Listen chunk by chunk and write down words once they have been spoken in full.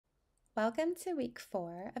Welcome to week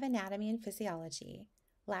 4 of Anatomy and Physiology.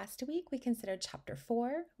 Last week we considered chapter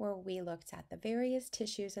 4, where we looked at the various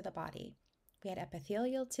tissues of the body. We had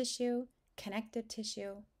epithelial tissue, connective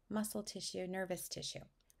tissue, muscle tissue, nervous tissue.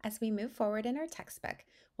 As we move forward in our textbook,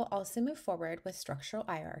 we'll also move forward with structural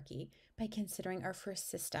hierarchy by considering our first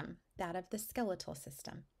system, that of the skeletal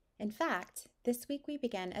system. In fact, this week we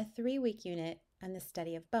begin a 3-week unit on the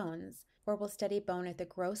study of bones, where we'll study bone at the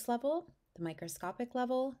gross level, the microscopic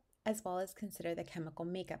level, as well as consider the chemical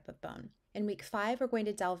makeup of bone. In week 5, we're going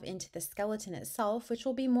to delve into the skeleton itself, which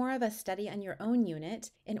will be more of a study on your own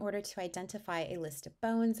unit in order to identify a list of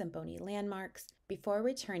bones and bony landmarks before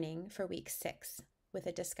returning for week 6 with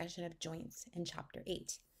a discussion of joints in chapter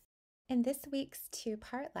 8. In this week's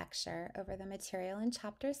 2-part lecture over the material in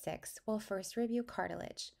chapter 6, we'll first review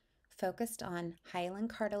cartilage, focused on hyaline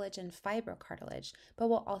cartilage and fibrocartilage, but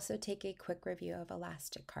we'll also take a quick review of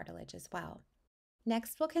elastic cartilage as well.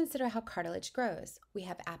 Next, we'll consider how cartilage grows. We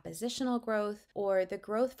have appositional growth, or the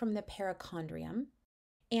growth from the perichondrium,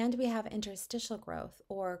 and we have interstitial growth,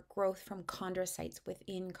 or growth from chondrocytes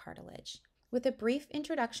within cartilage. With a brief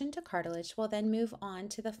introduction to cartilage, we'll then move on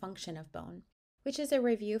to the function of bone, which is a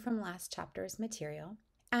review from last chapter's material.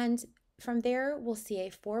 And from there, we'll see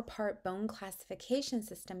a 4-part bone classification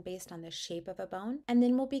system based on the shape of a bone, and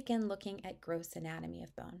then we'll begin looking at gross anatomy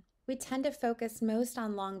of bone. We tend to focus most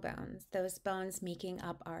on long bones, those bones making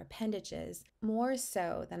up our appendages, more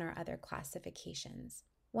so than our other classifications.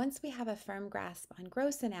 Once we have a firm grasp on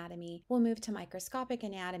gross anatomy, we'll move to microscopic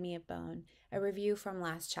anatomy of bone, a review from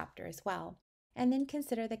last chapter as well, and then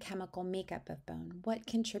consider the chemical makeup of bone, what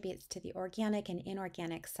contributes to the organic and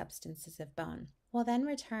inorganic substances of bone. We'll then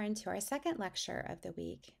return to our second lecture of the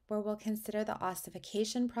week, where we'll consider the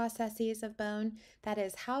ossification processes of bone, that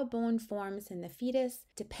is, how bone forms in the fetus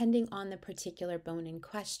depending on the particular bone in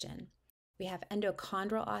question. We have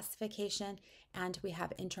endochondral ossification and we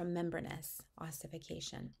have intramembranous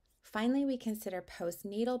ossification. Finally, we consider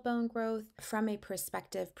postnatal bone growth from a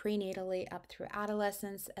perspective prenatally up through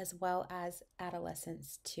adolescence, as well as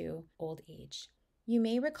adolescence to old age. You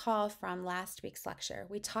may recall from last week's lecture,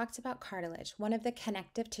 we talked about cartilage, one of the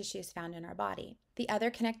connective tissues found in our body. The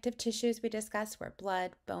other connective tissues we discussed were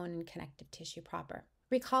blood, bone, and connective tissue proper.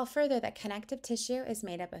 Recall further that connective tissue is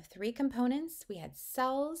made up of 3 components. We had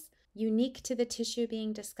cells, unique to the tissue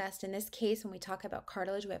being discussed. In this case, when we talk about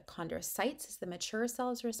cartilage, we have chondrocytes as the mature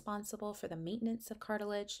cells responsible for the maintenance of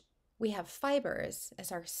cartilage. We have fibers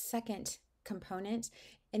as our second component.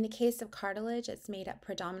 In the case of cartilage, it's made up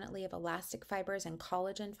predominantly of elastic fibers and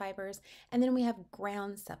collagen fibers. And then we have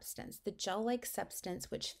ground substance, the gel-like substance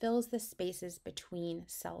which fills the spaces between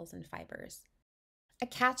cells and fibers. A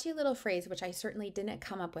catchy little phrase, which I certainly didn't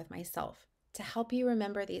come up with myself, to help you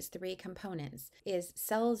remember these 3 components is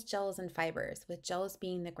cells, gels, and fibers, with gels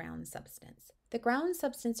being the ground substance. The ground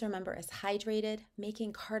substance, remember, is hydrated,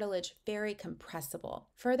 making cartilage very compressible.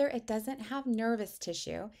 Further, it doesn't have nervous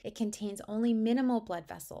tissue. It contains only minimal blood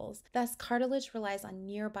vessels. Thus, cartilage relies on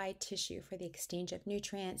nearby tissue for the exchange of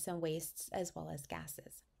nutrients and wastes, as well as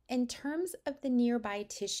gases. In terms of the nearby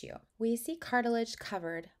tissue, we see cartilage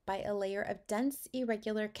covered by a layer of dense,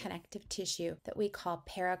 irregular connective tissue that we call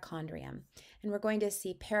perichondrium. And we're going to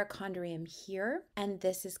see perichondrium here, and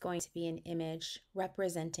this is going to be an image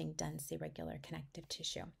representing dense, irregular connective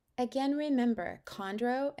tissue. Again, remember,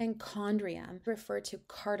 chondro and chondrium refer to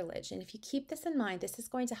cartilage. And if you keep this in mind, this is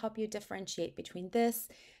going to help you differentiate between this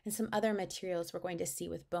and some other materials we're going to see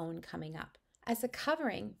with bone coming up. As a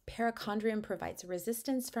covering, perichondrium provides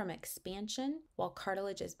resistance from expansion while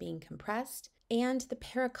cartilage is being compressed, and the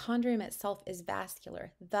perichondrium itself is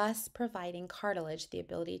vascular, thus providing cartilage the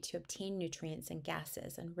ability to obtain nutrients and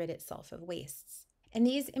gases and rid itself of wastes. In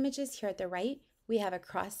these images here at the right, we have a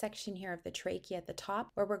cross-section here of the trachea at the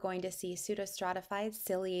top, where we're going to see pseudostratified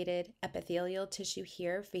ciliated epithelial tissue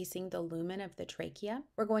here facing the lumen of the trachea.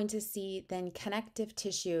 We're going to see then connective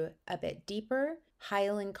tissue a bit deeper,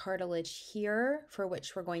 hyaline cartilage here, for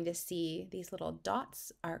which we're going to see these little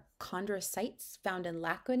dots are chondrocytes found in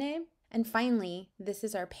lacunae. And finally, this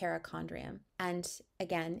is our perichondrium. And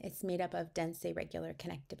again, it's made up of dense irregular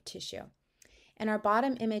connective tissue. In our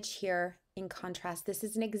bottom image here, in contrast, this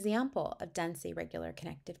is an example of dense irregular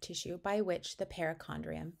connective tissue by which the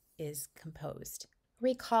perichondrium is composed.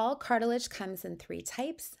 Recall, cartilage comes in 3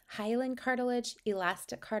 types: hyaline cartilage,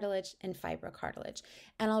 elastic cartilage, and fibrocartilage.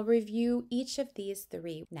 And I'll review each of these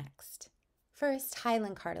 3 next. First,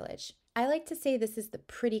 hyaline cartilage. I like to say this is the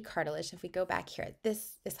pretty cartilage. If we go back here,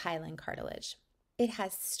 this is hyaline cartilage. It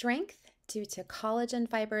has strength due to collagen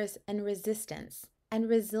fibers and resistance and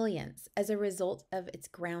resilience as a result of its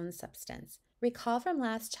ground substance. Recall from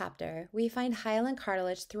last chapter, we find hyaline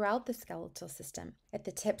cartilage throughout the skeletal system. At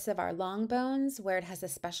the tips of our long bones, where it has a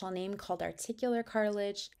special name called articular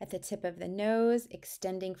cartilage, at the tip of the nose,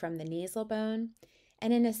 extending from the nasal bone,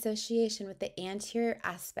 and in association with the anterior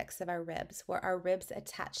aspects of our ribs, where our ribs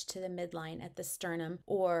attach to the midline at the sternum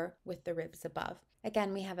or with the ribs above.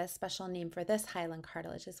 Again, we have a special name for this hyaline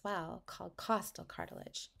cartilage as well, called costal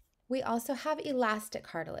cartilage. We also have elastic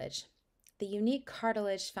cartilage, the unique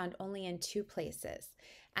cartilage found only in two places.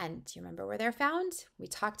 And do you remember where they're found? We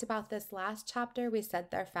talked about this last chapter. We said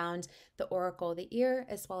they're found the auricle, the ear,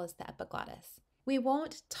 as well as the epiglottis. We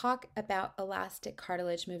won't talk about elastic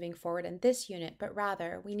cartilage moving forward in this unit, but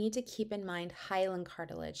rather we need to keep in mind hyaline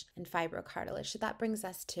cartilage and fibrocartilage. So that brings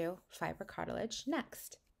us to fibrocartilage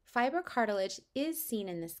next. Fibrocartilage is seen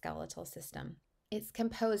in the skeletal system. It's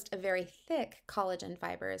composed of very thick collagen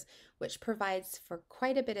fibers, which provides for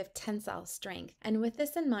quite a bit of tensile strength. And with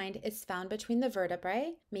this in mind, it's found between the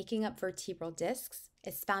vertebrae, making up vertebral discs.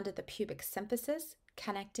 It's found at the pubic symphysis,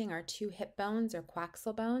 connecting our two hip bones or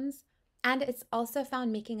coaxial bones. And it's also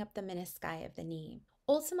found making up the menisci of the knee.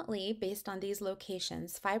 Ultimately, based on these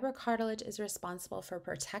locations, fibrocartilage is responsible for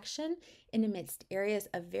protection in amidst areas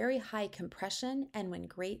of very high compression and when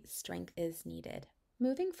great strength is needed.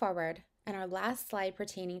 Moving forward, in our last slide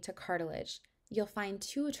pertaining to cartilage, you'll find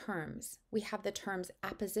two terms. We have the terms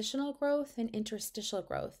appositional growth and interstitial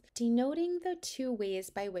growth, denoting the two ways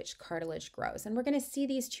by which cartilage grows. And we're going to see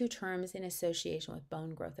these two terms in association with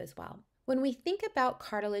bone growth as well. When we think about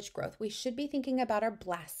cartilage growth, we should be thinking about our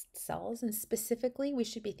blast cells, and specifically, we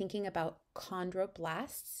should be thinking about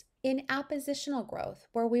chondroblasts. In appositional growth,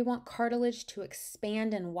 where we want cartilage to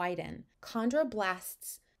expand and widen,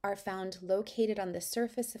 chondroblasts are found located on the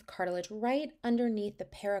surface of cartilage right underneath the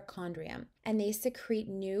perichondrium, and they secrete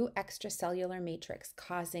new extracellular matrix,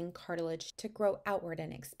 causing cartilage to grow outward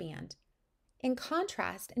and expand. In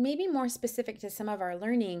contrast, and maybe more specific to some of our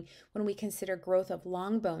learning when we consider growth of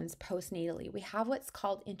long bones postnatally, we have what's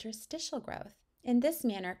called interstitial growth. In this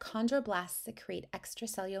manner, chondroblasts secrete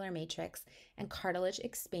extracellular matrix and cartilage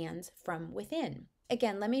expands from within.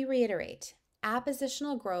 Again, let me reiterate.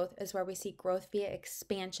 Appositional growth is where we see growth via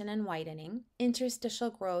expansion and widening.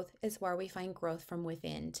 Interstitial growth is where we find growth from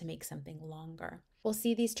within to make something longer. We'll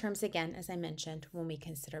see these terms again, as I mentioned, when we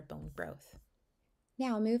consider bone growth.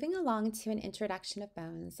 Now, moving along to an introduction of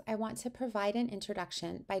bones, I want to provide an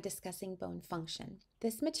introduction by discussing bone function.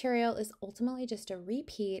 This material is ultimately just a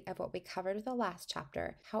repeat of what we covered with the last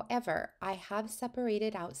chapter. However, I have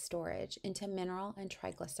separated out storage into mineral and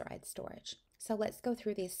triglyceride storage. So let's go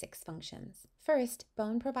through these 6 functions. First,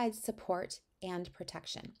 bone provides support and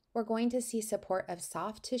protection. We're going to see support of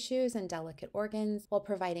soft tissues and delicate organs while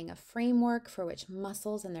providing a framework for which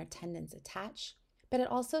muscles and their tendons attach. But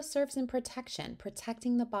it also serves in protection,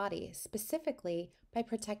 protecting the body, specifically by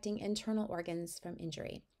protecting internal organs from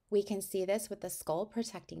injury. We can see this with the skull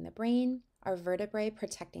protecting the brain, our vertebrae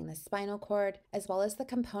protecting the spinal cord, as well as the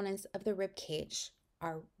components of the rib cage,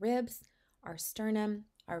 our ribs, our sternum,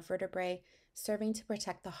 our vertebrae, serving to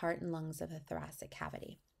protect the heart and lungs of the thoracic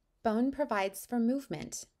cavity. Bone provides for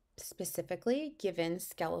movement. Specifically, given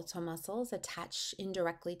skeletal muscles attach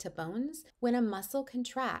indirectly to bones, when a muscle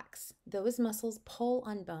contracts, those muscles pull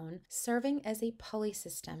on bone, serving as a pulley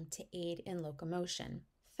system to aid in locomotion.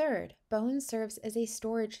 Third, bone serves as a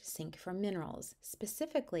storage sink for minerals,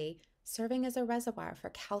 specifically serving as a reservoir for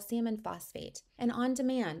calcium and phosphate, and on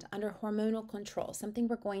demand under hormonal control, something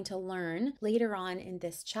we're going to learn later on in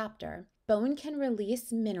this chapter. Bone can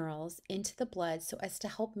release minerals into the blood so as to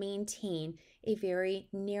help maintain a very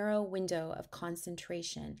narrow window of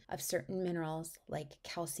concentration of certain minerals like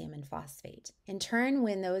calcium and phosphate. In turn,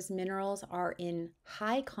 when those minerals are in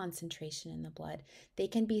high concentration in the blood, they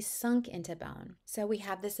can be sunk into bone. So we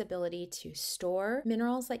have this ability to store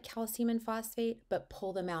minerals like calcium and phosphate, but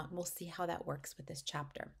pull them out, and we'll see how that works with this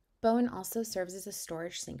chapter. Bone also serves as a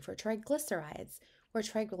storage sink for triglycerides, where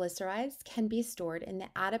triglycerides can be stored in the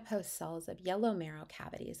adipose cells of yellow marrow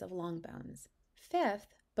cavities of long bones. Fifth,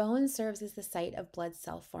 bone serves as the site of blood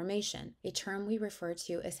cell formation, a term we refer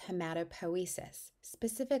to as hematopoiesis,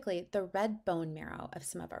 specifically the red bone marrow of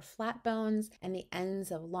some of our flat bones and the ends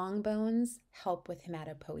of long bones help with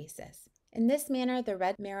hematopoiesis. In this manner, the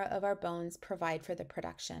red marrow of our bones provide for the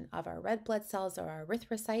production of our red blood cells or our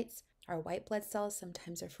erythrocytes, our white blood cells,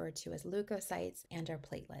 sometimes referred to as leukocytes, and our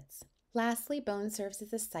platelets. Lastly, bone serves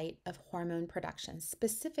as a site of hormone production.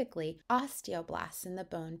 Specifically, osteoblasts in the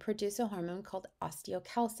bone produce a hormone called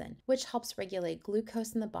osteocalcin, which helps regulate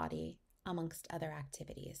glucose in the body, amongst other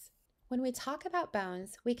activities. When we talk about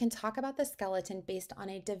bones, we can talk about the skeleton based on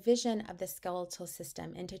a division of the skeletal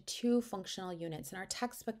system into two functional units, and our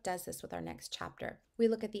textbook does this with our next chapter. We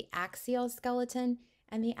look at the axial skeleton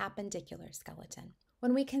and the appendicular skeleton.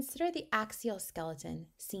 When we consider the axial skeleton,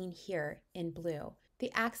 seen here in blue,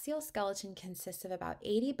 the axial skeleton consists of about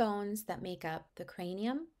 80 bones that make up the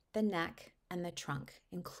cranium, the neck, and the trunk,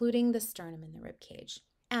 including the sternum and the rib cage.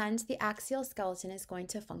 And the axial skeleton is going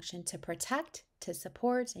to function to protect, to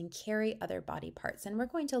support, and carry other body parts. And we're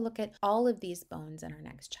going to look at all of these bones in our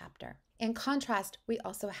next chapter. In contrast, we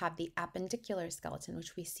also have the appendicular skeleton,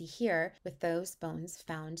 which we see here with those bones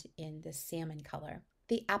found in the salmon color.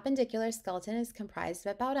 The appendicular skeleton is comprised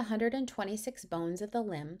of about 126 bones of the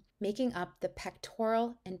limb, making up the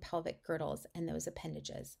pectoral and pelvic girdles and those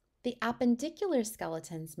appendages. The appendicular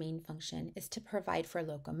skeleton's main function is to provide for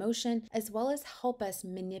locomotion as well as help us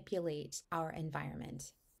manipulate our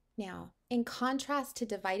environment. Now, in contrast to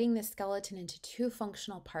dividing the skeleton into two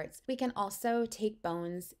functional parts, we can also take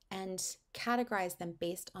bones and categorize them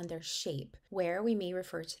based on their shape, where we may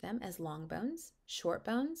refer to them as long bones, short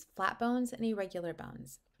bones, flat bones, and irregular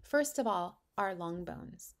bones. First of all, our long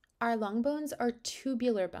bones. Our long bones are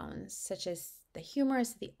tubular bones, such as the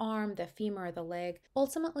humerus, the arm, the femur, or the leg.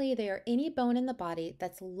 Ultimately, they are any bone in the body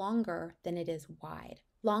that's longer than it is wide.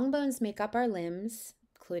 Long bones make up our limbs,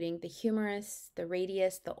 including the humerus, the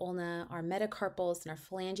radius, the ulna, our metacarpals, and our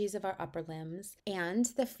phalanges of our upper limbs, and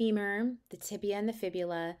the femur, the tibia and the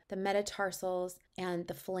fibula, the metatarsals, and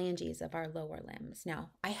the phalanges of our lower limbs.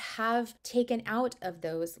 Now, I have taken out of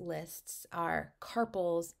those lists our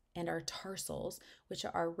carpals and our tarsals, which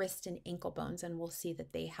are our wrist and ankle bones, and we'll see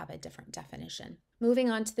that they have a different definition. Moving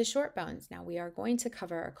on to the short bones. Now, we are going to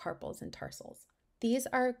cover our carpals and tarsals. These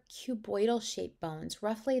are cuboidal-shaped bones,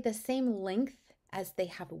 roughly the same length as they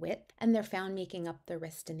have width, and they're found making up the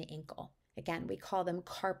wrist and the ankle. Again, we call them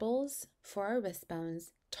carpals for our wrist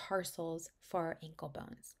bones, tarsals for our ankle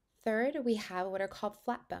bones. Third, we have what are called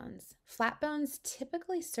flat bones. Flat bones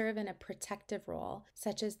typically serve in a protective role,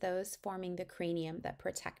 such as those forming the cranium that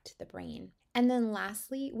protect the brain. And then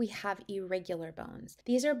lastly, we have irregular bones.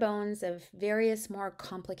 These are bones of various more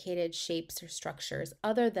complicated shapes or structures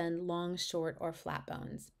other than long, short, or flat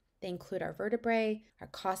bones. They include our vertebrae, our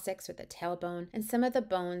coccyx or the tailbone, and some of the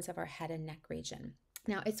bones of our head and neck region.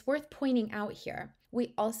 Now, it's worth pointing out here,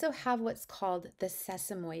 we also have what's called the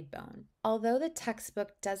sesamoid bone. Although the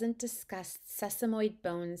textbook doesn't discuss sesamoid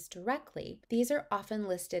bones directly, these are often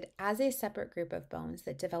listed as a separate group of bones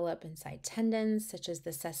that develop inside tendons, such as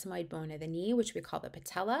the sesamoid bone of the knee, which we call the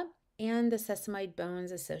patella, and the sesamoid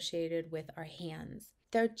bones associated with our hands.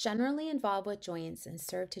 They're generally involved with joints and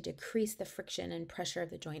serve to decrease the friction and pressure of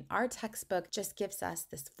the joint. Our textbook just gives us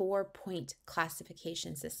this 4-point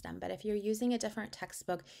classification system, but if you're using a different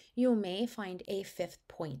textbook, you may find a 5th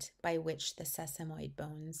point by which the sesamoid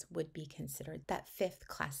bones would be considered that 5th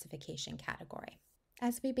classification category.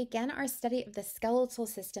 As we begin our study of the skeletal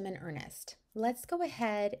system in earnest, let's go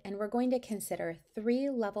ahead and we're going to consider 3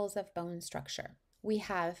 levels of bone structure. We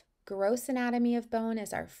have gross anatomy of bone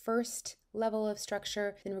as our first level of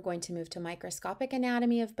structure. Then we're going to move to microscopic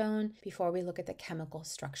anatomy of bone before we look at the chemical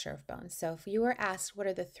structure of bone. So if you were asked what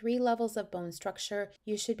are the 3 levels of bone structure,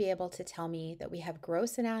 you should be able to tell me that we have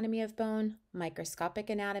gross anatomy of bone,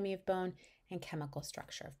 microscopic anatomy of bone, and chemical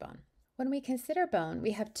structure of bone. When we consider bone,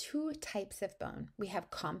 we have 2 types of bone. We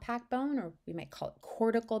have compact bone, or we might call it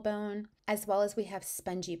cortical bone, as well as we have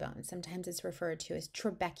spongy bone. Sometimes it's referred to as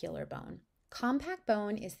trabecular bone. Compact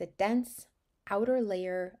bone is the dense outer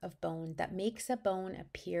layer of bone that makes a bone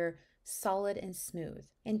appear solid and smooth.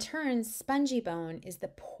 In turn, spongy bone is the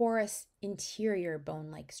porous interior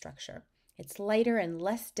bone-like structure. It's lighter and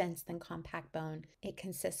less dense than compact bone. It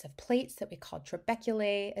consists of plates that we call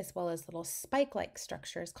trabeculae, as well as little spike-like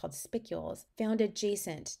structures called spicules found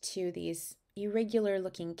adjacent to these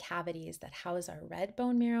irregular-looking cavities that house our red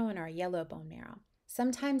bone marrow and our yellow bone marrow.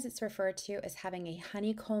 Sometimes it's referred to as having a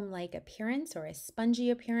honeycomb-like appearance or a spongy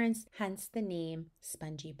appearance, hence the name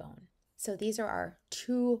spongy bone. So these are our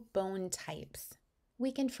 2 bone types.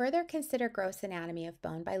 We can further consider gross anatomy of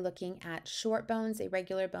bone by looking at short bones,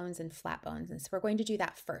 irregular bones, and flat bones. And so we're going to do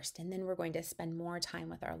that first, and then we're going to spend more time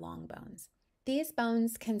with our long bones. These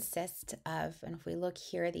bones consist of, and if we look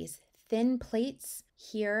here, these thin plates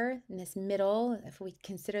here in this middle. If we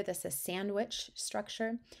consider this a sandwich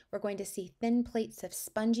structure, we're going to see thin plates of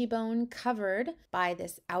spongy bone covered by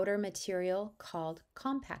this outer material called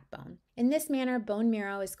compact bone. In this manner, bone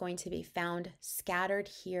marrow is going to be found scattered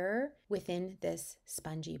here within this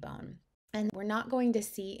spongy bone. And we're not going to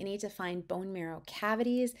see any defined bone marrow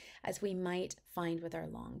cavities as we might find with our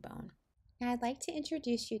long bone. Now, I'd like to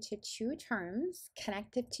introduce you to two terms,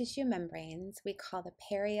 connective tissue membranes, we call the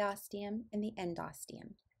periosteum and the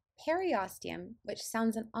endosteum. Periosteum, which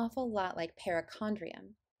sounds an awful lot like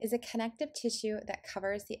perichondrium, is a connective tissue that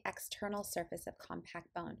covers the external surface of compact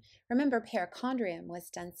bone. Remember, perichondrium was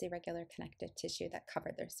dense irregular connective tissue that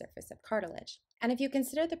covered the surface of cartilage. And if you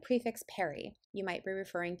consider the prefix peri, you might be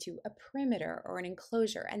referring to a perimeter or an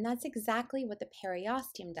enclosure, and that's exactly what the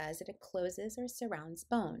periosteum does. It encloses or surrounds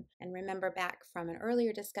bone. And remember back from an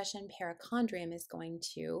earlier discussion, perichondrium is going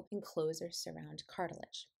to enclose or surround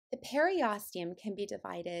cartilage. The periosteum can be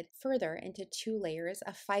divided further into two layers,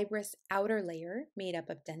 a fibrous outer layer made up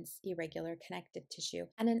of dense irregular connective tissue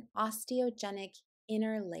and an osteogenic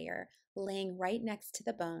inner layer laying right next to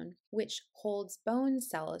the bone, which holds bone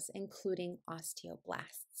cells, including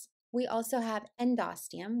osteoblasts. We also have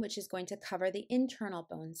endosteum, which is going to cover the internal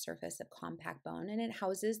bone surface of compact bone, and it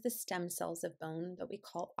houses the stem cells of bone that we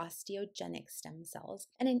call osteogenic stem cells.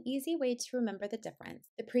 And an easy way to remember the difference,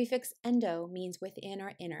 the prefix endo means within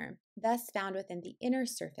or inner, thus found within the inner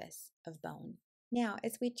surface of bone. Now,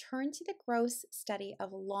 as we turn to the gross study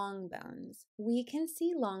of long bones, we can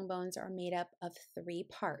see long bones are made up of three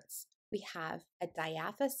parts. We have a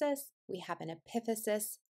diaphysis, we have an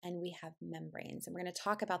epiphysis, and we have membranes. And we're going to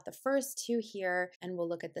talk about the first two here, and we'll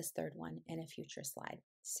look at this third one in a future slide.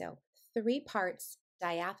 So, three parts,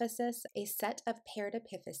 diaphysis, a set of paired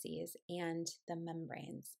epiphyses, and the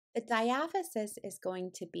membranes. The diaphysis is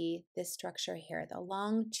going to be this structure here, the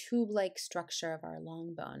long tube-like structure of our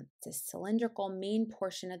long bone. It's a cylindrical main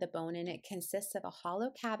portion of the bone, and it consists of a hollow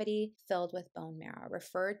cavity filled with bone marrow,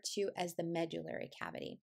 referred to as the medullary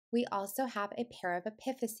cavity. We also have a pair of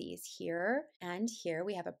epiphyses here and here.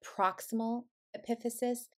 We have a proximal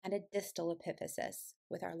epiphysis and a distal epiphysis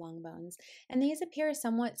with our long bones. And these appear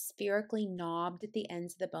somewhat spherically knobbed at the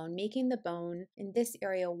ends of the bone, making the bone in this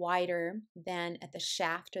area wider than at the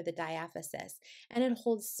shaft or the diaphysis, and it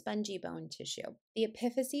holds spongy bone tissue. The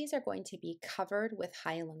epiphyses are going to be covered with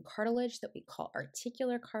hyaline cartilage that we call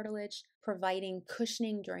articular cartilage, providing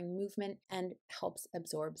cushioning during movement and helps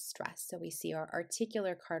absorb stress. So we see our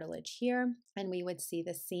articular cartilage here, and we would see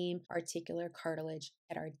the same articular cartilage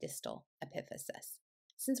at our distal epiphysis.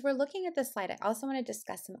 Since we're looking at this slide, I also want to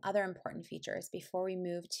discuss some other important features before we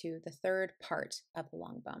move to the third part of the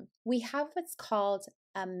long bone. We have what's called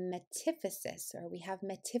a metaphysis, or we have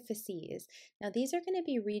metaphyses. Now, these are going to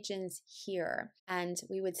be regions here, and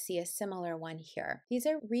we would see a similar one here. These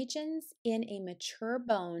are regions in a mature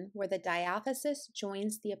bone where the diaphysis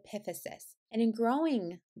joins the epiphysis. And in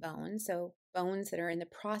growing bone, so bones that are in the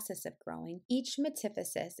process of growing, each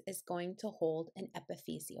metaphysis is going to hold an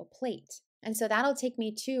epiphyseal plate. And so that'll take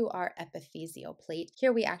me to our epiphyseal plate.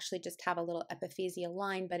 Here we actually just have a little epiphyseal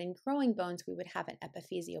line, but in growing bones, we would have an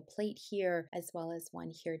epiphyseal plate here as well as one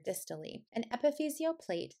here distally. An epiphyseal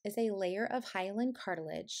plate is a layer of hyaline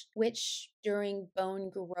cartilage, which during bone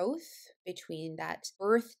growth between that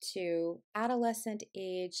birth to adolescent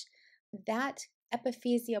age, that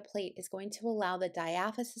epiphyseal plate is going to allow the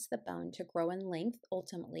diaphysis of the bone to grow in length,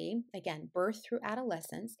 ultimately, again, birth through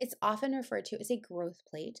adolescence. It's often referred to as a growth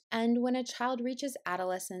plate. And when a child reaches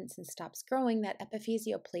adolescence and stops growing, that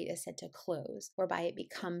epiphyseal plate is said to close, whereby it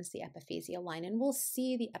becomes the epiphyseal line. And we'll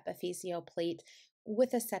see the epiphyseal plate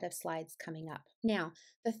with a set of slides coming up. Now,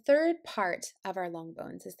 the third part of our long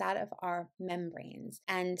bones is that of our membranes.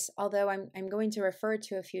 And although I'm going to refer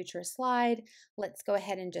to a future slide, let's go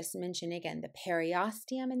ahead and just mention again the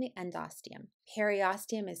periosteum and the endosteum.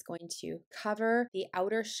 Periosteum is going to cover the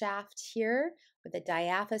outer shaft here with the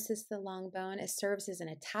diaphysis of the long bone. It serves as an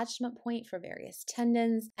attachment point for various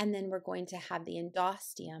tendons. And then we're going to have the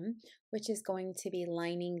endosteum, which is going to be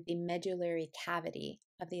lining the medullary cavity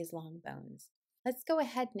of these long bones. Let's go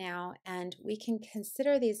ahead now and we can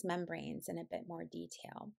consider these membranes in a bit more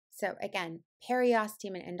detail. So again,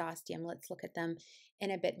 periosteum and endosteum, let's look at them in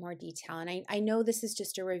a bit more detail. And I know this is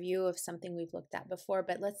just a review of something we've looked at before,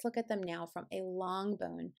 but let's look at them now from a long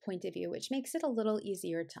bone point of view, which makes it a little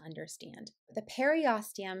easier to understand. The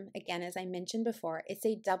periosteum, again, as I mentioned before, it's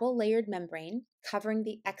a double layered membrane covering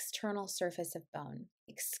the external surface of bone,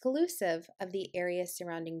 exclusive of the area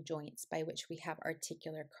surrounding joints by which we have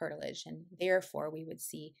articular cartilage, and therefore we would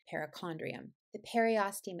see perichondrium. The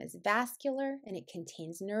periosteum is vascular and it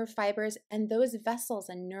contains nerve fibers, and those vessels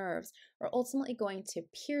and nerves are ultimately going to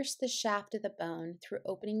pierce the shaft of the bone through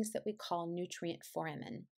openings that we call nutrient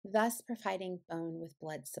foramen, thus providing bone with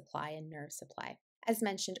blood supply and nerve supply. As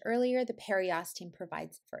mentioned earlier, the periosteum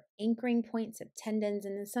provides for anchoring points of tendons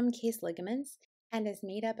and in some case ligaments, and is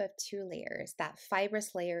made up of two layers, that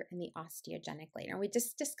fibrous layer and the osteogenic layer. And we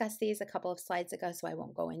just discussed these a couple of slides ago, so I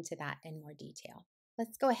won't go into that in more detail.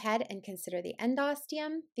 Let's go ahead and consider the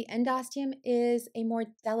endosteum. The endosteum is a more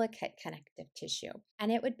delicate connective tissue,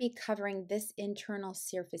 and it would be covering this internal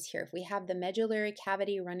surface here. If we have the medullary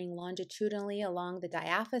cavity running longitudinally along the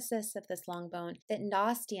diaphysis of this long bone, the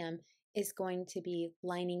endosteum is going to be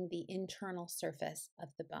lining the internal surface of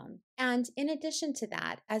the bone. And in addition to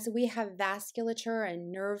that, as we have vasculature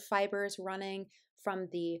and nerve fibers running from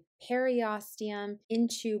the periosteum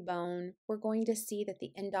into bone, we're going to see that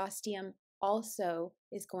the endosteum also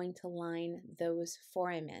is going to line those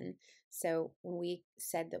foramen. So when we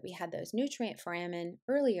said that we had those nutrient foramen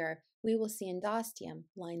earlier, we will see endosteum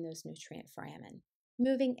line those nutrient foramen.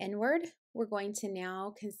 Moving inward, we're going to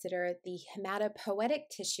now consider the hematopoietic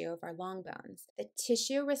tissue of our long bones, the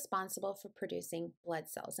tissue responsible for producing blood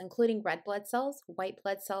cells, including red blood cells, white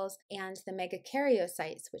blood cells, and the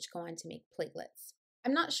megakaryocytes, which go on to make platelets.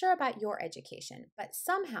 I'm not sure about your education, but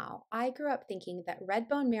somehow I grew up thinking that red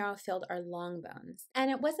bone marrow filled our long bones. And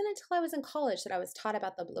it wasn't until I was in college that I was taught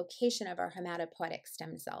about the location of our hematopoietic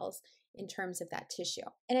stem cells in terms of that tissue.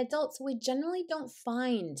 In adults, we generally don't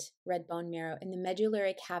find red bone marrow in the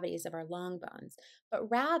medullary cavities of our long bones, but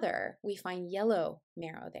rather we find yellow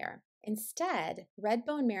marrow there. Instead, red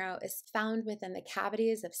bone marrow is found within the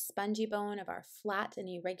cavities of spongy bone of our flat and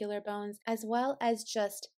irregular bones, as well as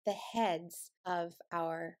just the heads of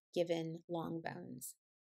our given long bones.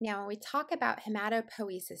 Now, when we talk about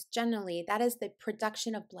hematopoiesis generally, that is the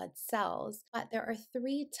production of blood cells, but there are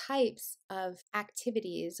three types of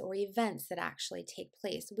activities or events that actually take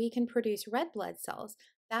place. We can produce red blood cells.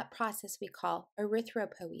 That process we call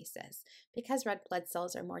erythropoiesis, because red blood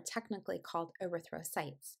cells are more technically called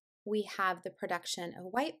erythrocytes. We have the production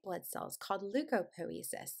of white blood cells called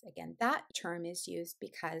leukopoiesis. Again, that term is used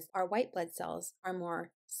because our white blood cells are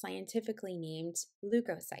more scientifically named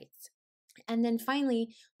leukocytes. And then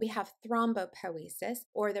finally, we have thrombopoiesis,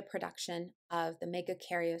 or the production of the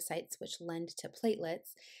megakaryocytes, which lend to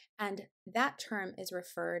platelets. And that term is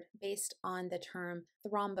referred based on the term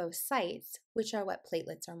thrombocytes, which are what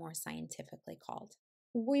platelets are more scientifically called.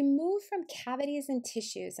 We move from cavities and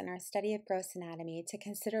tissues in our study of gross anatomy to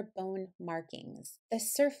consider bone markings. The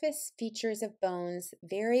surface features of bones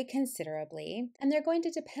vary considerably, and they're going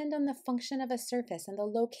to depend on the function of a surface and the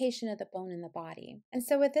location of the bone in the body. And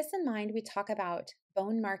so with this in mind, we talk about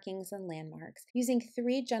bone markings and landmarks using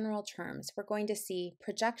three general terms. We're going to see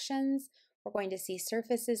projections, we're going to see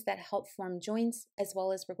surfaces that help form joints, as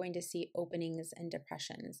well as we're going to see openings and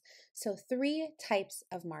depressions. So three types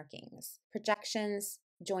of markings: projections,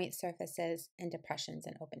 joint surfaces, and depressions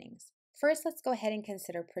and openings. First, let's go ahead and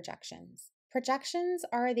consider projections. Projections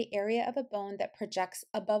are the area of a bone that projects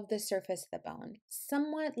above the surface of the bone,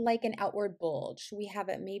 somewhat like an outward bulge. We have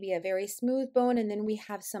maybe a very smooth bone, and then we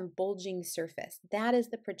have some bulging surface. That is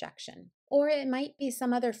the projection. Or it might be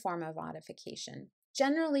some other form of modification.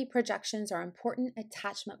 Generally, projections are important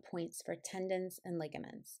attachment points for tendons and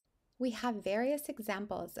ligaments. We have various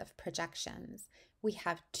examples of projections. We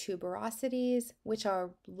have tuberosities, which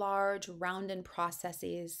are large, rounded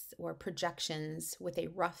processes or projections with a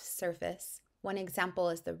rough surface. One example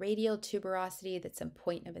is the radial tuberosity that's a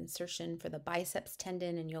point of insertion for the biceps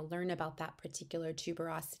tendon, and you'll learn about that particular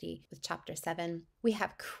tuberosity with Chapter 7. We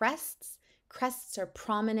have crests. Crests are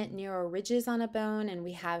prominent narrow ridges on a bone, and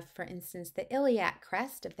we have, for instance, the iliac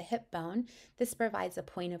crest of the hip bone. This provides a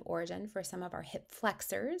point of origin for some of our hip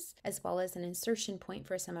flexors, as well as an insertion point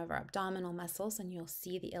for some of our abdominal muscles, and you'll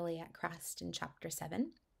see the iliac crest in Chapter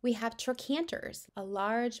 7. We have trochanters, a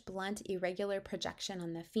large, blunt, irregular projection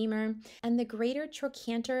on the femur, and the greater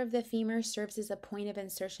trochanter of the femur serves as a point of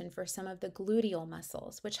insertion for some of the gluteal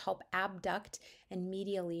muscles, which help abduct and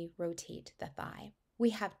medially rotate the thigh. We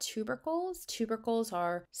have tubercles. Tubercles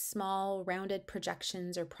are small, rounded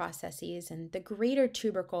projections or processes, and the greater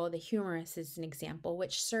tubercle, the humerus, is an example,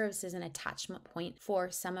 which serves as an attachment point for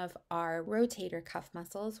some of our rotator cuff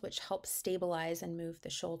muscles, which help stabilize and move the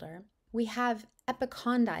shoulder. We have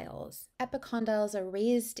epicondyles. Epicondyles are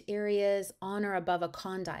raised areas on or above a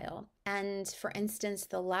condyle. And for instance,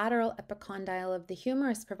 the lateral epicondyle of the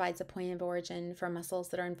humerus provides a point of origin for muscles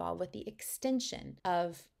that are involved with the extension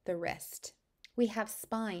of the wrist. We have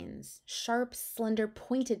spines, sharp, slender,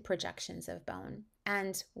 pointed projections of bone.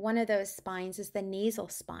 And one of those spines is the nasal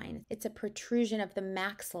spine. It's a protrusion of the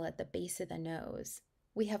maxilla at the base of the nose.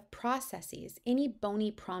 We have processes, any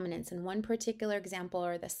bony prominence. In one particular example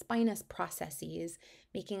are the spinous processes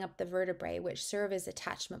making up the vertebrae, which serve as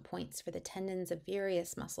attachment points for the tendons of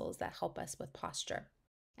various muscles that help us with posture.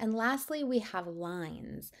 And lastly, we have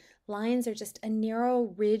lines. Lines are just a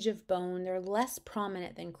narrow ridge of bone. They're less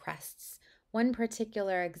prominent than crests. One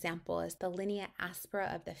particular example is the linea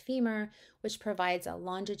aspera of the femur, which provides a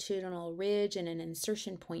longitudinal ridge and an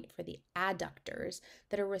insertion point for the adductors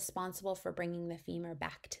that are responsible for bringing the femur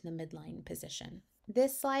back to the midline position.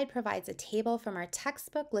 This slide provides a table from our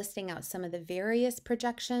textbook listing out some of the various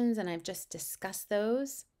projections, and I've just discussed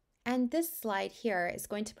those. And this slide here is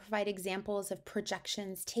going to provide examples of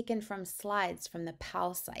projections taken from slides from the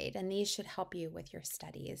PAL site, and these should help you with your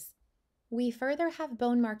studies. We further have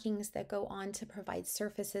bone markings that go on to provide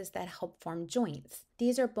surfaces that help form joints.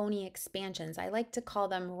 These are bony expansions. I like to call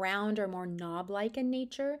them round or more knob-like in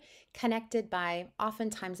nature, connected by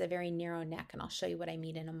oftentimes a very narrow neck, and I'll show you what I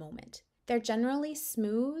mean in a moment. They're generally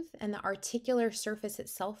smooth, and the articular surface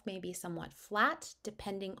itself may be somewhat flat,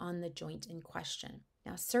 depending on the joint in question.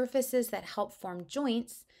 Now, surfaces that help form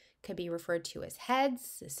joints could be referred to as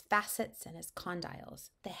heads, as facets, and as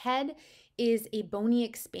condyles. The head is a bony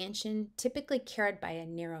expansion typically carried by a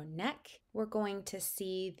narrow neck. We're going to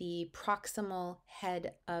see the proximal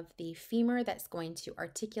head of the femur that's going to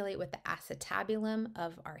articulate with the acetabulum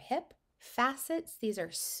of our hip. Facets, these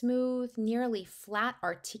are smooth, nearly flat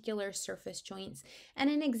articular surface joints, and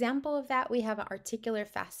an example of that, we have an articular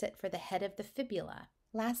facet for the head of the fibula.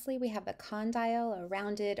 Lastly, we have the condyle, a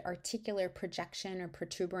rounded articular projection or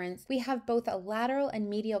protuberance. We have both a lateral and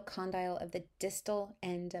medial condyle of the distal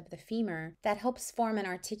end of the femur that helps form an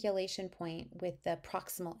articulation point with the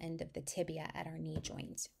proximal end of the tibia at our knee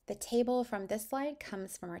joint. The table from this slide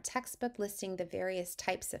comes from our textbook listing the various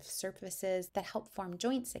types of surfaces that help form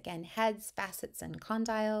joints, again, heads, facets, and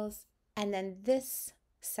condyles. And then this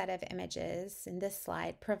set of images in this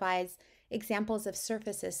slide provides examples of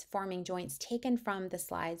surfaces forming joints taken from the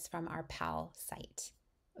slides from our PAL site.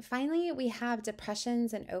 Finally, we have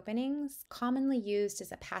depressions and openings, commonly used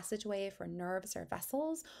as a passageway for nerves or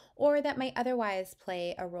vessels, or that might otherwise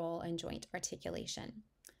play a role in joint articulation.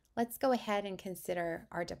 Let's go ahead and consider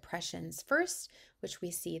our depressions first, which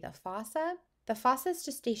we see the fossa. The fossa is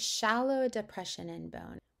just a shallow depression in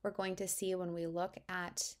bone. We're going to see when we look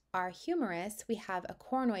at our humerus, we have a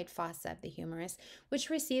coronoid fossa of the humerus, which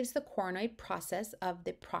receives the coronoid process of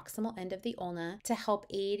the proximal end of the ulna to help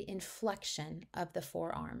aid in flexion of the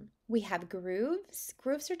forearm. We have grooves.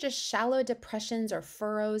 Grooves are just shallow depressions or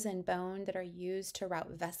furrows in bone that are used to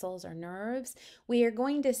route vessels or nerves. We are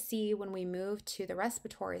going to see when we move to the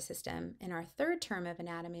respiratory system in our third term of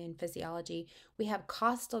anatomy and physiology, we have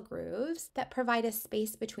costal grooves that provide a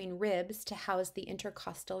space between ribs to house the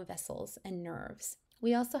intercostal vessels and nerves.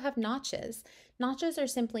 We also have notches. Notches are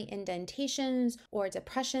simply indentations or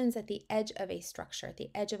depressions at the edge of a structure, at the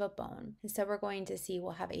edge of a bone. And so we're going to see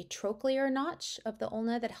we'll have a trochlear notch of the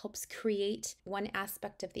ulna that helps create one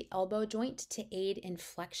aspect of the elbow joint to aid in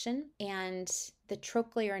flexion, and the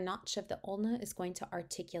trochlear notch of the ulna is going to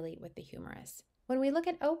articulate with the humerus. When we look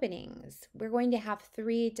at openings, we're going to have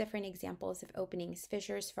three different examples of openings: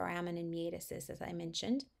 fissures, foramen, and meatuses, as I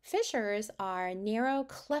mentioned. Fissures are narrow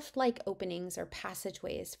cleft-like openings or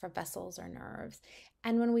passageways for vessels or nerves.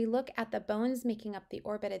 And when we look at the bones making up the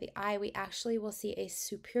orbit of the eye, we actually will see a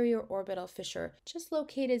superior orbital fissure just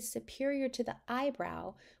located superior to the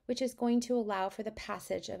eyebrow, which is going to allow for the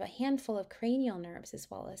passage of a handful of cranial nerves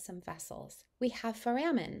as well as some vessels. We have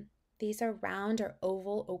foramen. These are round or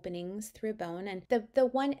oval openings through bone, and the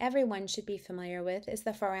one everyone should be familiar with is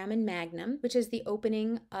the foramen magnum, which is the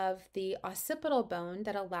opening of the occipital bone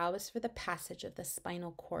that allows for the passage of the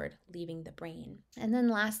spinal cord leaving the brain. And then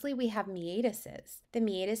lastly, we have meatuses. The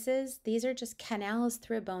meatuses, these are just canals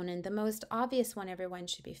through bone, and the most obvious one everyone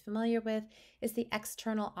should be familiar with is the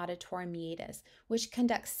external auditory meatus, which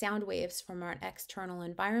conducts sound waves from our external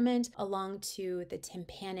environment along to the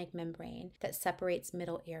tympanic membrane that separates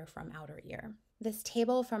middle ear from outer ear. This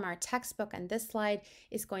table from our textbook on this slide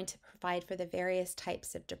is going to provide for the various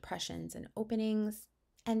types of depressions and openings.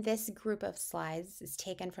 And this group of slides is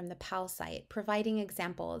taken from the PAL site, providing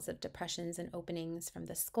examples of depressions and openings from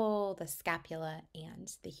the skull, the scapula,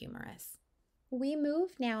 and the humerus. We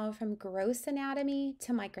move now from gross anatomy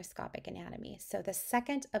to microscopic anatomy, so the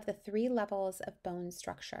second of the three levels of bone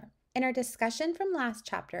structure. In our discussion from last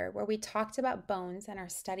chapter, where we talked about bones and our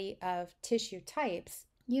study of tissue types,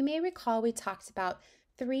 you may recall we talked about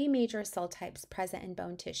three major cell types present in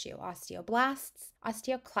bone tissue: osteoblasts,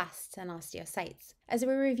 osteoclasts, and osteocytes. As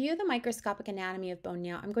we review the microscopic anatomy of bone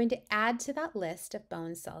now, I'm going to add to that list of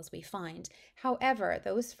bone cells we find. However,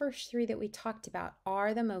 those first three that we talked about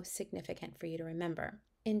are the most significant for you to remember.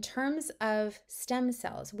 In terms of stem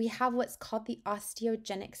cells, we have what's called the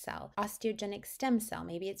osteogenic cell, osteogenic stem cell.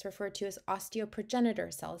 Maybe it's referred to as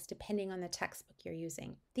osteoprogenitor cells, depending on the textbook you're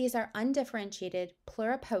using. These are undifferentiated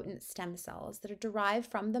pluripotent stem cells that are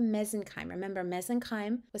derived from the mesenchyme. Remember,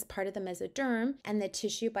 mesenchyme was part of the mesoderm and the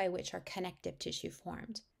tissue by which our connective tissue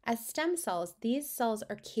formed. As stem cells, these cells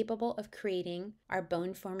are capable of creating our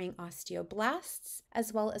bone-forming osteoblasts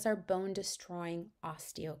as well as our bone-destroying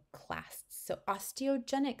osteoclasts. So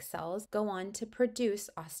osteogenic cells go on to produce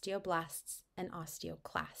osteoblasts and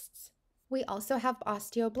osteoclasts. We also have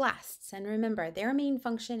osteoblasts, and remember, their main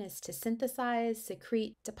function is to synthesize,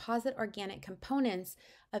 secrete, deposit organic components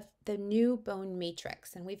of the new bone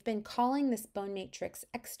matrix. And we've been calling this bone matrix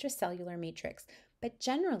extracellular matrix. But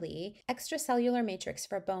generally, extracellular matrix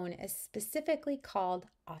for bone is specifically called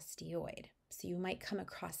osteoid. So you might come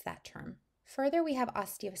across that term. Further, we have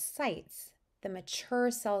osteocytes, the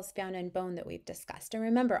mature cells found in bone that we've discussed. And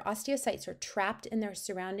remember, osteocytes are trapped in their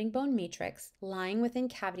surrounding bone matrix, lying within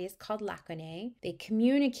cavities called lacunae. They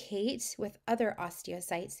communicate with other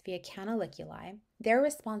osteocytes via canaliculi. They're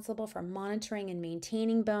responsible for monitoring and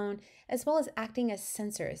maintaining bone, as well as acting as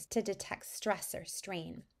sensors to detect stress or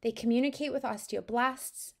strain. They communicate with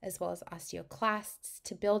osteoblasts, as well as osteoclasts,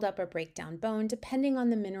 to build up or break down bone, depending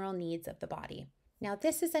on the mineral needs of the body. Now,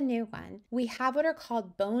 this is a new one. We have what are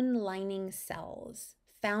called bone lining cells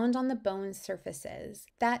found on the bone surfaces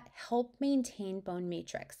that help maintain bone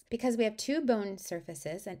matrix. Because we have two bone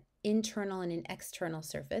surfaces, an internal and an external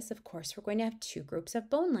surface, of course, we're going to have two groups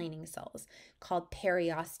of bone lining cells called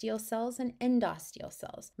periosteal cells and endosteal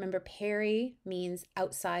cells. Remember, peri means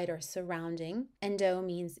outside or surrounding, endo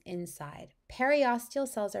means inside. Periosteal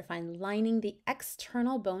cells are found lining the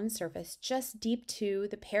external bone surface just deep to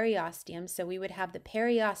the periosteum. So we would have the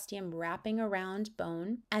periosteum wrapping around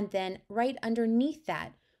bone, and then right underneath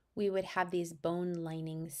that, we would have these bone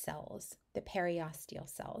lining cells, the periosteal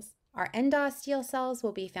cells. Our endosteal cells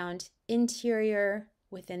will be found interior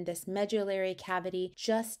within this medullary cavity,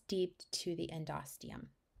 just deep to the endosteum.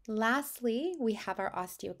 Lastly, we have our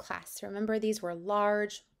osteoclasts. Remember, these were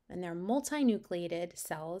large and they're multinucleated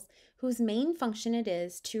cells whose main function it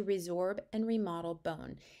is to resorb and remodel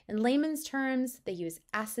bone. In layman's terms, they use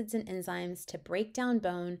acids and enzymes to break down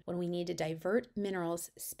bone when we need to divert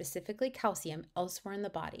minerals, specifically calcium, elsewhere in the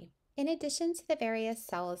body. In addition to the various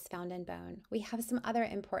cells found in bone, we have some other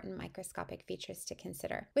important microscopic features to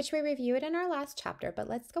consider, which we reviewed in our last chapter, but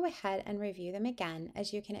let's go ahead and review them again,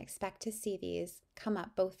 as you can expect to see these come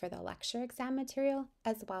up both for the lecture exam material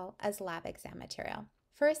as well as lab exam material.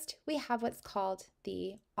 First, we have what's called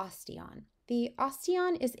the osteon. The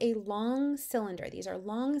osteon is a long cylinder. These are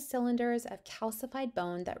long cylinders of calcified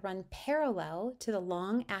bone that run parallel to the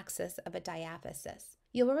long axis of a diaphysis.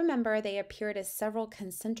 You'll remember they appeared as several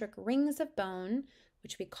concentric rings of bone,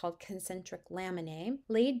 which we called concentric laminae,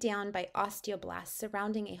 laid down by osteoblasts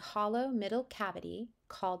surrounding a hollow middle cavity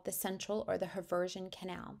called the central or the Haversian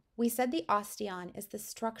canal. We said the osteon is the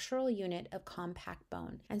structural unit of compact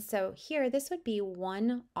bone. And so here, this would be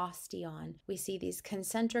one osteon. We see these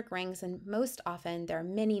concentric rings, and most often there are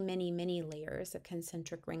many, many, many layers of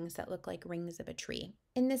concentric rings that look like rings of a tree.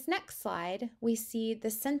 In this next slide, we see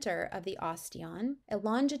the center of the osteon, a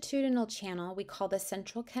longitudinal channel we call the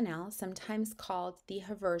central canal, sometimes called the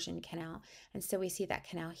Haversian canal. And so we see that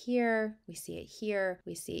canal here, we see it here,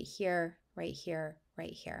 we see it here, right here,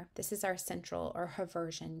 right here. This is our central or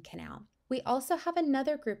Haversian canal. We also have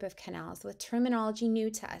another group of canals with terminology new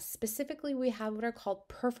to us. Specifically, we have what are called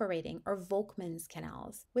perforating or Volkmann's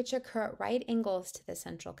canals, which occur at right angles to the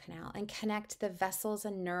central canal and connect the vessels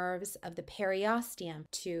and nerves of the periosteum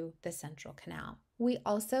to the central canal. We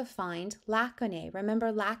also find lacunae.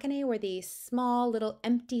 Remember, lacunae were these small little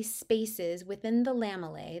empty spaces within the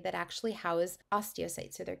lamellae that actually house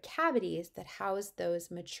osteocytes. So they're cavities that house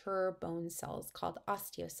those mature bone cells called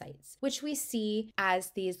osteocytes, which we see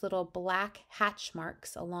as these little black hatch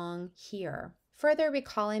marks along here. Further,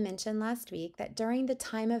 recall I mentioned last week that during the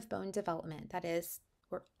time of bone development, that is,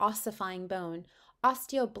 we're ossifying bone,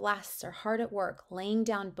 osteoblasts are hard at work laying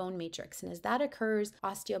down bone matrix, and as that occurs,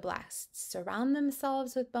 osteoblasts surround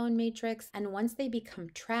themselves with bone matrix, and once they become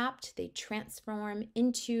trapped, they transform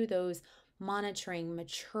into those monitoring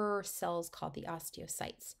mature cells called the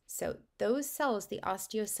osteocytes. So those cells, the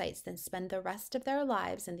osteocytes, then spend the rest of their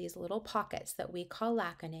lives in these little pockets that we call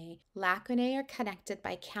lacunae. Lacunae are connected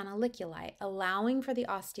by canaliculi, allowing for the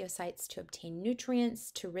osteocytes to obtain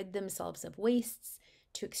nutrients, to rid themselves of wastes,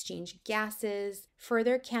 to exchange gases.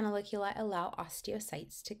 Further, canaliculi allow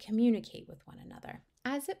osteocytes to communicate with one another.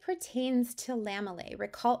 As it pertains to lamellae,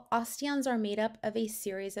 recall osteons are made up of a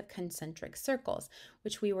series of concentric circles,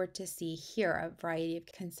 which we were to see here, a variety of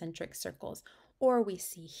concentric circles, or we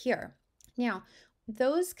see here. Now,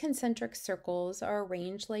 those concentric circles are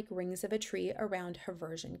arranged like rings of a tree around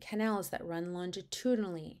haversian canals that run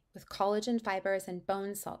longitudinally, with collagen fibers and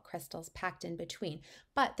bone salt crystals packed in between.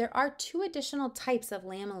 But there are two additional types of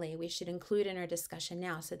lamellae we should include in our discussion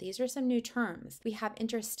now. So these are some new terms. We have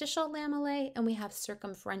interstitial lamellae and we have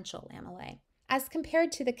circumferential lamellae. As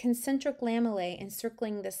compared to the concentric lamellae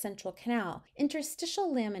encircling the central canal, interstitial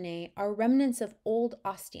laminae are remnants of old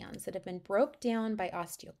osteons that have been broken down by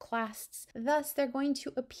osteoclasts. Thus, they're going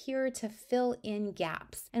to appear to fill in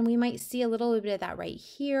gaps. And we might see a little bit of that right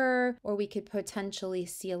here, or we could potentially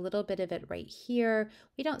see a little bit of it right here.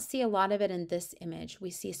 We don't see a lot of it in this image.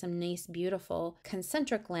 We see some nice, beautiful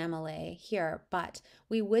concentric lamellae here, but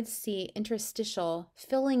we would see interstitial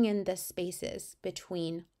filling in the spaces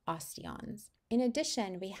between osteons. In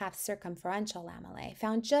addition, we have circumferential lamellae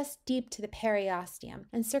found just deep to the periosteum,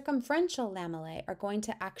 and circumferential lamellae are going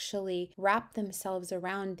to actually wrap themselves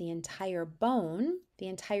around the entire bone, the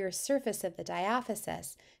entire surface of the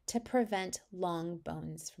diaphysis, to prevent long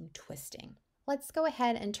bones from twisting. Let's go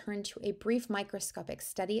ahead and turn to a brief microscopic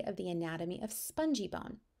study of the anatomy of spongy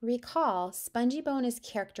bone. Recall, spongy bone is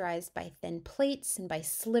characterized by thin plates and by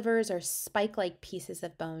slivers or spike-like pieces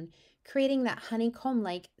of bone, creating that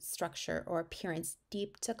honeycomb-like structure or appearance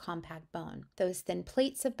deep to compact bone. Those thin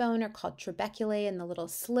plates of bone are called trabeculae and the little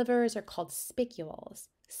slivers are called spicules.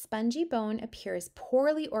 Spongy bone appears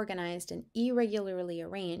poorly organized and irregularly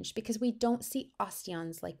arranged because we don't see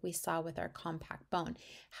osteons like we saw with our compact bone.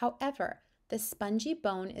 However, the spongy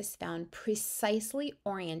bone is found precisely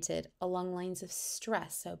oriented along lines of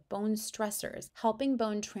stress, so bone stressors, helping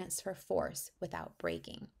bone transfer force without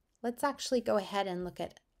breaking. Let's actually go ahead and look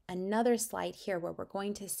at another slide here where we're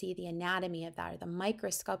going to see the anatomy of that, or the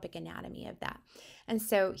microscopic anatomy of that. And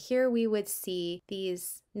so here we would see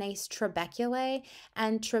these nice trabeculae,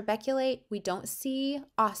 and trabeculae, we don't see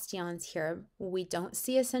osteons here, we don't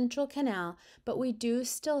see a central canal, but we do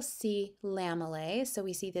still see lamellae. So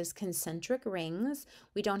we see those concentric rings.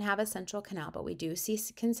 We don't have a central canal, but we do see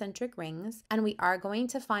concentric rings, and we are going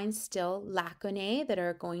to find still lacunae that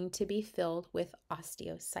are going to be filled with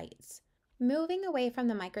osteocytes. Moving away from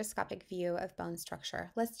the microscopic view of bone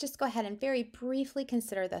structure, let's just go ahead and very briefly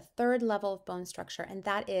consider the third level of bone structure, and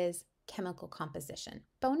that is chemical composition.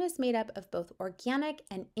 Bone is made up of both organic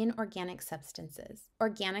and inorganic substances.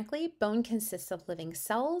 Organically, bone consists of living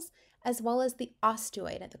cells, as well as the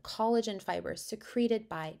osteoid and the collagen fibers secreted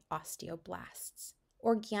by osteoblasts.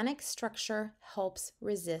 Organic structure helps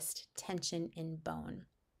resist tension in bone.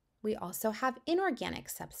 We also have inorganic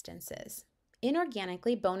substances.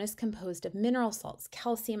 Inorganically, bone is composed of mineral salts,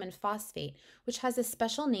 calcium and phosphate, which has a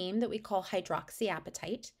special name that we call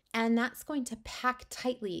hydroxyapatite, and that's going to pack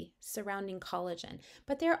tightly surrounding collagen.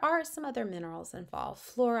 But there are some other minerals involved: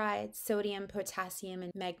 fluoride, sodium, potassium,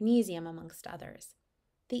 and magnesium, amongst others.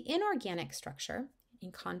 The inorganic structure,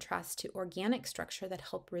 in contrast to organic structure that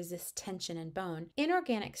help resist tension in bone,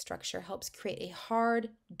 inorganic structure helps create a hard,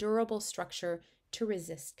 durable structure to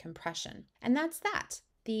resist compression. And that's that.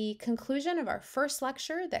 The conclusion of our first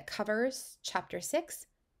lecture that covers Chapter 6.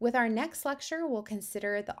 With our next lecture, we'll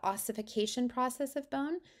consider the ossification process of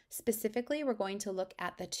bone. Specifically, we're going to look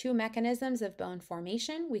at the two mechanisms of bone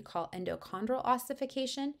formation we call endochondral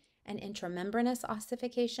ossification and intramembranous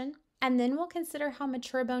ossification. And then we'll consider how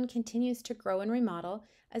mature bone continues to grow and remodel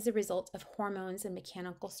as a result of hormones and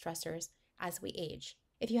mechanical stressors as we age.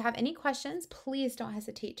 If you have any questions, please don't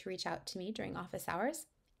hesitate to reach out to me during office hours.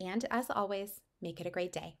 And as always, make it a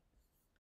great day.